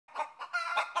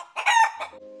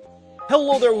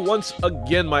Hello there once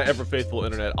again, my ever-faithful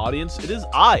internet audience. It is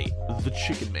I, the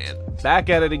Chicken Man, back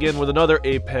at it again with another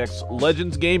Apex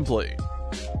Legends gameplay.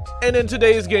 And in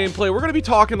today's gameplay, we're going to be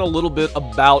talking a little bit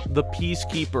about the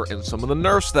Peacekeeper and some of the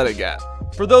nerfs that it got.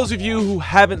 For those of you who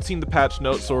haven't seen the patch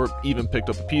notes or even picked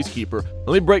up the Peacekeeper,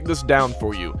 let me break this down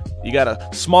for you. You got a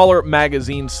smaller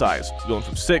magazine size, going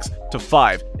from 6 to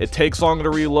 5. It takes longer to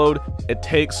reload, it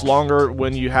takes longer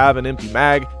when you have an empty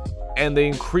mag, and they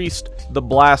increased the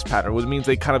blast pattern, which means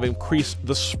they kind of increased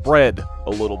the spread a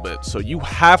little bit. So you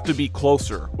have to be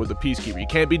closer with the Peacekeeper. You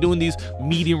can't be doing these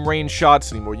medium range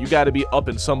shots anymore. You got to be up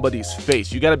in somebody's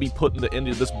face. You got to be putting the end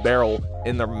of this barrel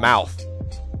in their mouth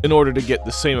in order to get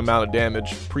the same amount of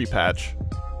damage pre-patch.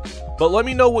 But let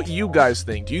me know what you guys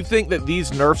think. Do you think that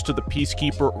these nerfs to the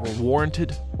Peacekeeper were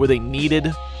warranted? Were they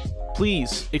needed?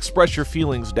 Please express your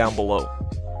feelings down below.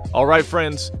 Alright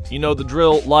friends, you know the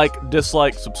drill. Like,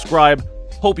 dislike, subscribe.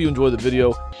 Hope you enjoy the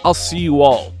video. I'll see you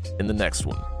all in the next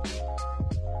one.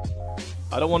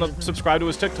 I don't want to subscribe to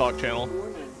his TikTok channel.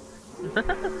 My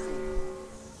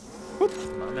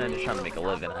man just trying to make a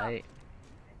living, right?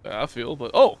 Yeah, I feel,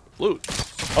 but... Oh, loot.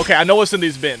 Okay, I know what's in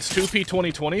these bins. 2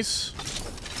 P2020s.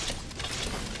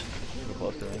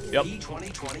 Close to me. Yep.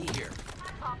 P2020 here.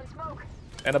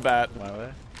 And a bat. My way.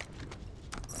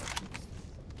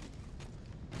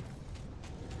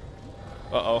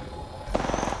 Uh-oh.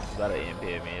 He's about to EMP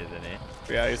at me, isn't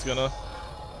he? Yeah, he's gonna...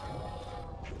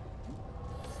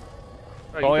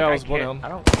 Bro, Oh yeah, I was care? down. I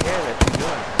don't care that you're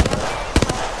doing it.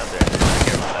 Out there. I don't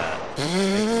care about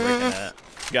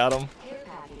that. Got him.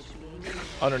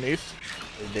 Underneath.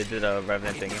 They did a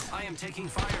revenant thingy. I am taking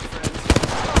fire, friends.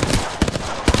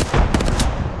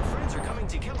 Friends are coming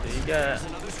to kill us. You got... There's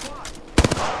another squad.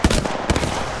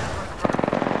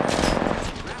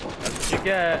 That's what you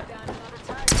get.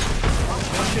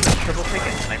 I'm shooting a triple pick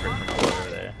and sniper from over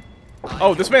there.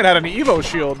 Oh, this man had an Evo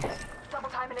shield.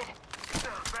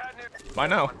 By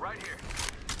now. Right here.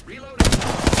 Reloading.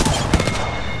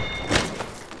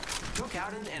 Took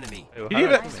out an enemy. Ew, He how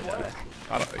even- did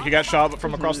I die? He got shot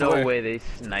from across the way. No way they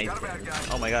sniped him.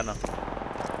 Oh my god, no.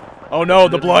 Oh no,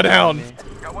 the Bloodhound.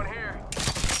 Got one here.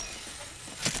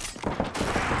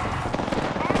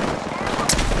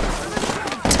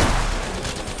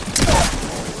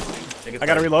 I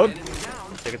gotta reload.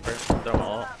 Take it first. Throw them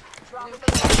all. I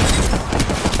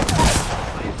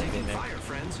am taking fire,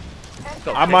 friends.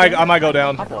 I might go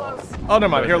down. Oh, never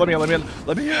mind. Here, let me in. Let me in.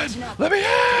 Let me in. Let me in.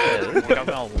 Yeah, you think I'm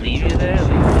gonna leave you there?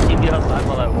 Leave you outside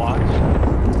while I watch?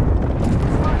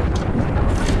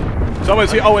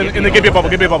 Someone's here. Oh, in the give me a bubble.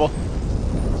 Give me a bubble.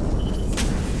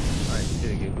 Alright,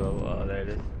 dude, you go. Oh, there it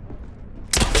is.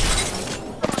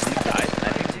 These guys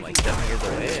sniping from like 7 years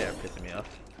away are pissing me off.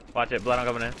 Watch it, blood on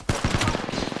coming in.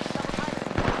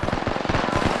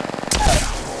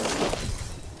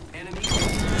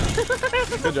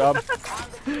 Good job.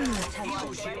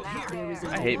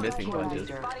 I hate missing punches.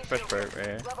 Fresh perk right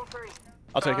here.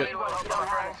 I'll take it.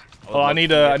 Oh, I need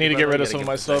to get rid of some of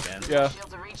my stuff. Yeah.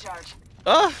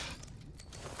 Ah.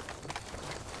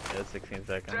 Yeah, 16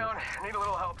 seconds. Need a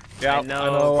little help. Yeah. I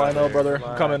know, brother.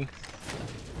 I'm coming.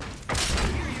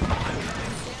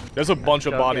 There's a bunch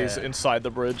of bodies inside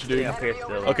the bridge, dude. Yeah, up here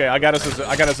still. Okay, I got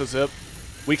us a zip.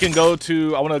 We can go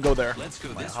to. I want to go there. Let's go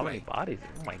Man, this how many way. bodies?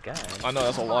 Oh my god. I know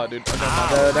that's a lot, dude.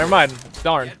 Never mind.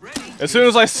 Darn. As soon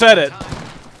as I said it.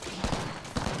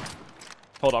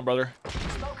 Hold on, brother.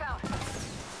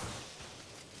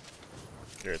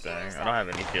 Sure thing. I don't have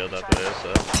any shield after this,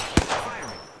 so.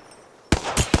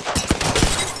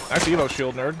 Nice Evo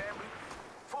shield, nerd.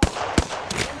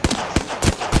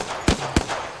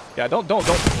 Yeah, don't.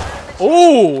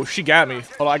 Oh, she got me.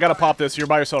 Hold on, I gotta pop this. You're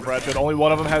by yourself, Ratchet. Only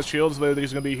one of them has shields.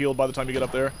 He's gonna be healed by the time you get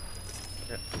up there.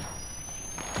 Yeah.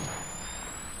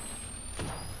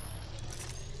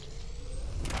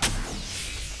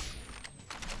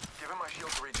 Give him my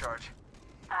shield to recharge.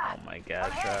 Oh my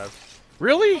god, Trav.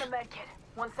 Really?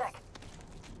 One sec.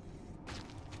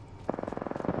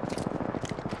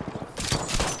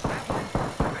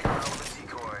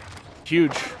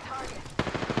 Huge.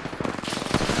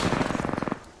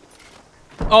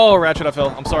 Oh, Ratchet, I fell.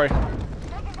 I'm sorry.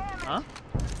 Huh?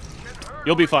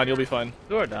 You'll be fine. You'll be fine.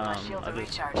 You're down. I don't know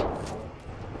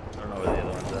where the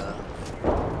other one's at.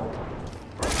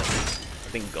 I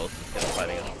think Ghost is gonna fight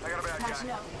again.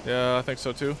 Yeah, I think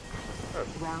so too.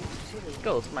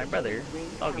 Ghost, my brother.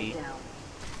 Doggy.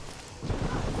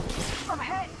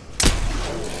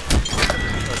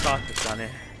 Let's talk this down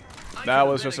here. That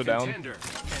was just a down. And I am.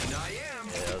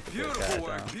 Yeah, that was a good Beautiful guy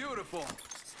work. down. Beautiful.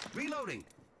 Reloading.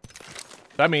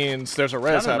 That means there's a I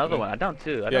res down another happening. one. I down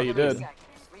two. Yeah, you did.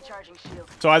 Recharging shield.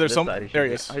 So either This some. side, There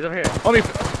he should is. be- Oh, he's over here. Let me.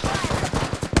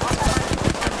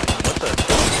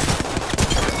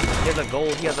 has a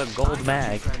gold. He has a gold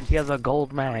mag. He has a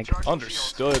gold mag.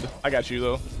 Understood. I got you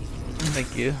though.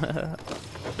 Thank you.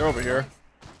 They're over here.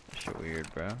 Shit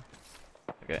weird, bro.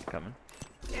 Okay, coming.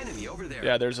 Enemy over there.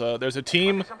 Yeah, there's a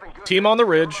team on the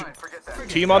ridge,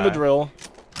 team on the drill.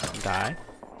 Die.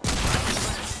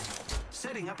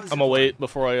 Setting up a I'm gonna wait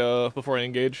before I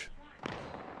engage.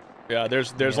 Yeah,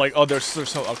 there's like there's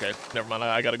so okay, never mind.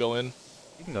 I gotta go in.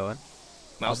 You can go in.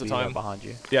 Now's the I'll be time. behind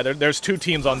you. Yeah, there's 2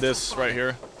 teams on this right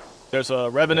here. There's a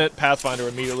Revenant, Pathfinder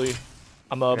immediately.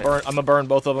 I'm gonna burn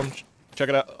both of them. Check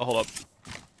it out. Oh, hold up.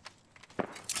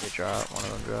 They drop. One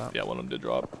of them drop. Yeah, one of them did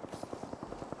drop.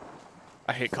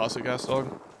 I hate Caustic Gas,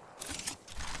 dog.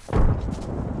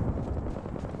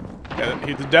 Yeah,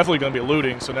 he's definitely gonna be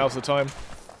looting, so now's the time.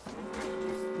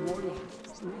 Warning.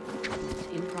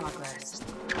 Movement in progress.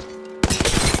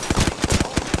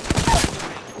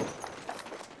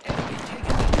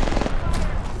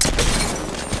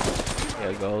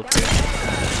 Yeah, gold. Oh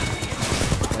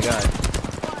my god.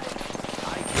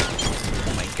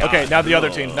 Oh my god. Okay, now the other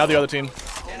team. Now the other team.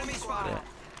 enemy spotted.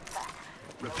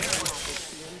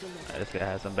 This guy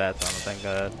has some bats on him, thank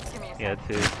god. He had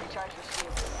 2.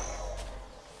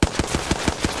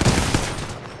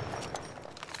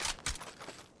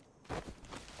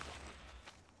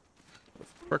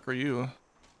 Frick are you?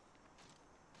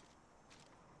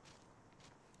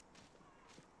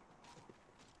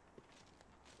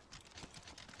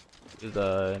 He's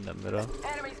in the middle.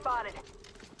 Enemy spotted.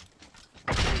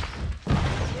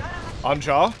 On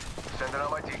Jaw? Sending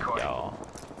out my decoy. Yo.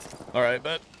 Alright,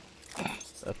 bet.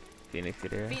 The Phoenix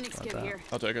kid here. Phoenix What's kid that? here.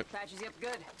 I'll take it. Patches you up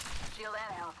good. Shield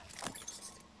and health.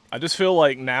 I just feel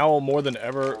like now more than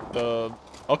ever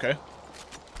okay.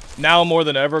 Now more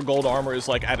than ever, gold armor is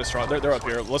like at a strong. They're up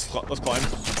here. Let's climb.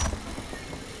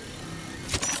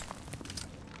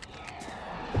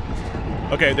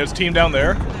 Okay, there's a team down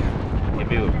there. Give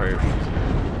me with perp.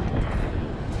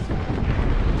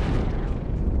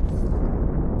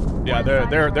 Yeah,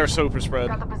 they're super spread.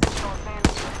 Got the positional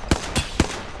advantage.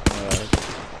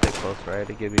 Stay close, right?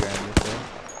 To give you your enemies there.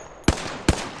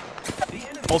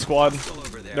 Whole squad.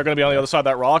 They're gonna be on the other side of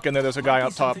that rock, and then there's a guy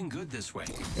up top. Something good this way.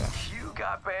 You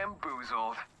got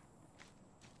bamboozled.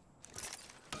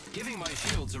 Giving my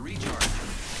shields a recharge.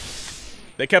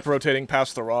 They kept rotating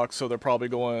past the rock, so they're probably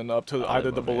going up to either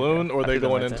the balloon or I they see them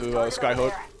going right into there.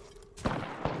 Skyhook.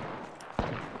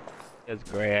 It's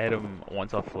great. I hit him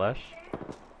once off flesh.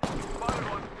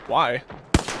 Why? I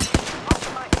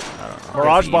don't know.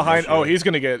 Mirage He's behind. evil Oh, shit.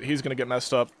 he's gonna get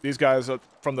messed up. These guys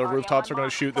from the rooftops are gonna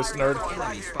shoot this nerd.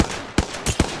 Enemy spotted.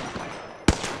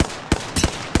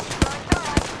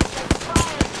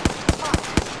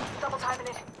 Double timing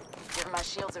it. Giving my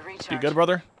shields a recharge. You good,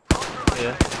 brother?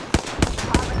 Yeah.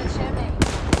 Popping the chimney.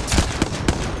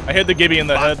 I hit the Gibby in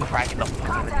the I'm head. cracking the fuck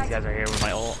out of these guys right here with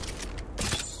my ult.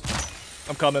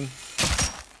 I'm coming.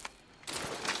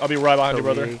 I'll be right behind you,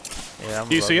 brother. Yeah, I'm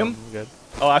Do you see him? I'm good.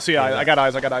 Oh, I see. I got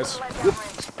eyes. I got eyes.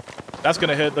 That's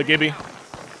gonna hit the Gibby.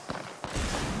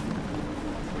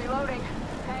 Reloading.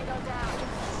 Tango down.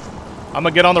 I'm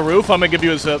gonna get on the roof. I'm gonna give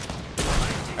you a zip.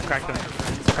 I cracked him.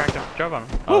 Cracked him. Drop on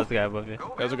him. Oh, there's the guy above you.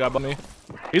 There's a guy above me.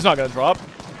 He's not gonna drop.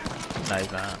 No,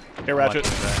 he's not. Here, Ratchet.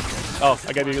 Watch his back. Oh,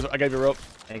 I gave you rope.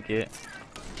 Thank you.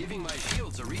 Giving my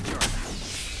shields a recharge.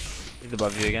 He's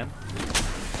above you again.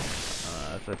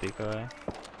 That's a decoy.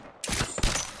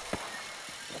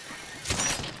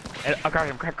 And I cracked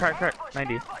him. Crack.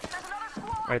 90.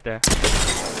 Right there.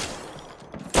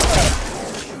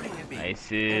 Shooting at me. Nice.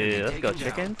 Let's go,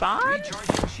 chicken. Fine.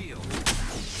 Recharging shield.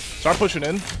 Start pushing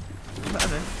in. I'm in.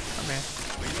 I'm here.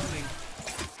 Reloading.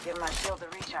 Giving my shields a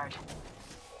recharge.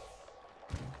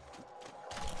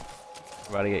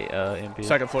 About to get MP.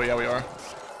 Second floor. Yeah, we are.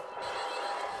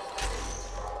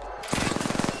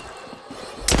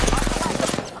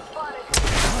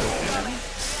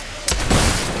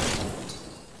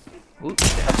 Ooh,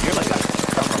 you're like I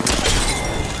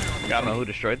Got don't know him. who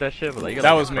destroyed that shit, but like you're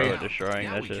That like was a pro me. at destroying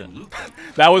Now that we shit. can loot them.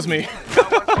 That was me.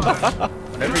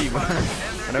 Whenever you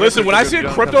Listen, when I see a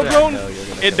crypto drone, you're gonna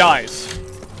it kill dies.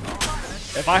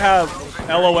 If I have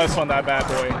LOS on that bad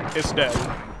boy, it's dead.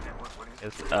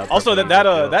 It's, Also, purple that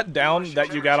kill. that down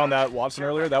that you got on that Watson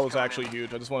earlier, that was actually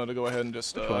huge. I just wanted to go ahead and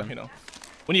just one? you know,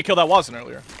 when you killed that Watson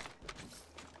earlier.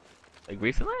 Like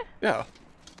recently? Yeah,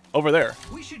 over there.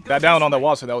 We should go That down this on that way.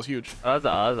 Watson, that was huge. That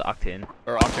was Octane.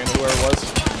 Or Octane, whoever it was.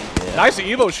 Yeah. Nice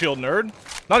Evo shield, nerd.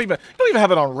 Not even, you don't even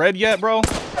have it on red yet, bro. Man,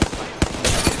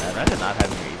 imagine not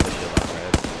having your Evo shield on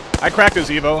red. I cracked his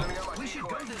Evo. We should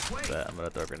go this way. But I'm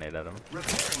gonna throw a grenade at him.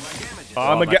 Repairing my damages.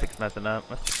 I'm my gonna get. tick's messing up.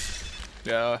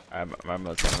 Yeah, My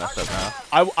remote's gonna mess up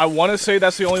now. I want to say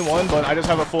that's the only one, but I just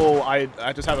have a full. I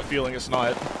just have a feeling it's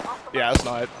not. Off the Yeah, it's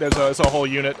not. It's a whole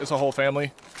unit. It's a whole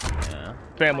family. Yeah.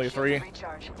 Family of 3.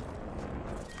 Recharge.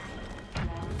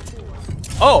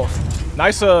 Oh,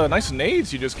 nice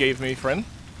nades you just gave me, friend.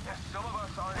 Some of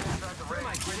us are inside the ring.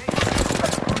 Thermite grenade.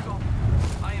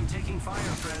 I am taking fire,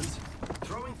 friends.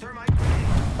 Throwing thermite grenade.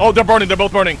 Oh, they're burning. They're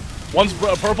both burning. One's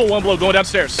purple, one blue. Going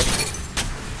downstairs.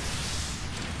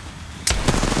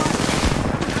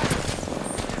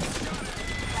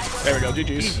 There we go.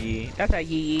 GG's. GG. That's how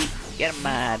you eat. Get him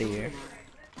out of here.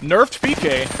 Nerfed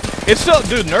PK. It's still,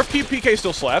 dude. Nerfed PK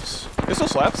still slaps. It still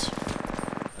slaps.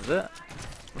 Is it?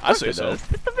 I say so. It's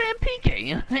the Van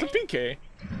PK. The PK.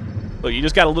 Look, you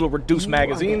just got a little reduced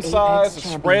magazine size. It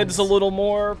spreads a little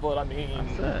more, but I mean,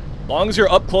 as long as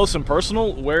you're up close and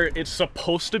personal, where it's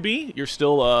supposed to be, you're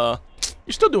still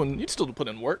putting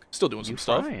in work, still doing some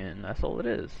stuff. Trying. That's all it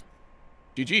is.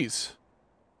 GG's.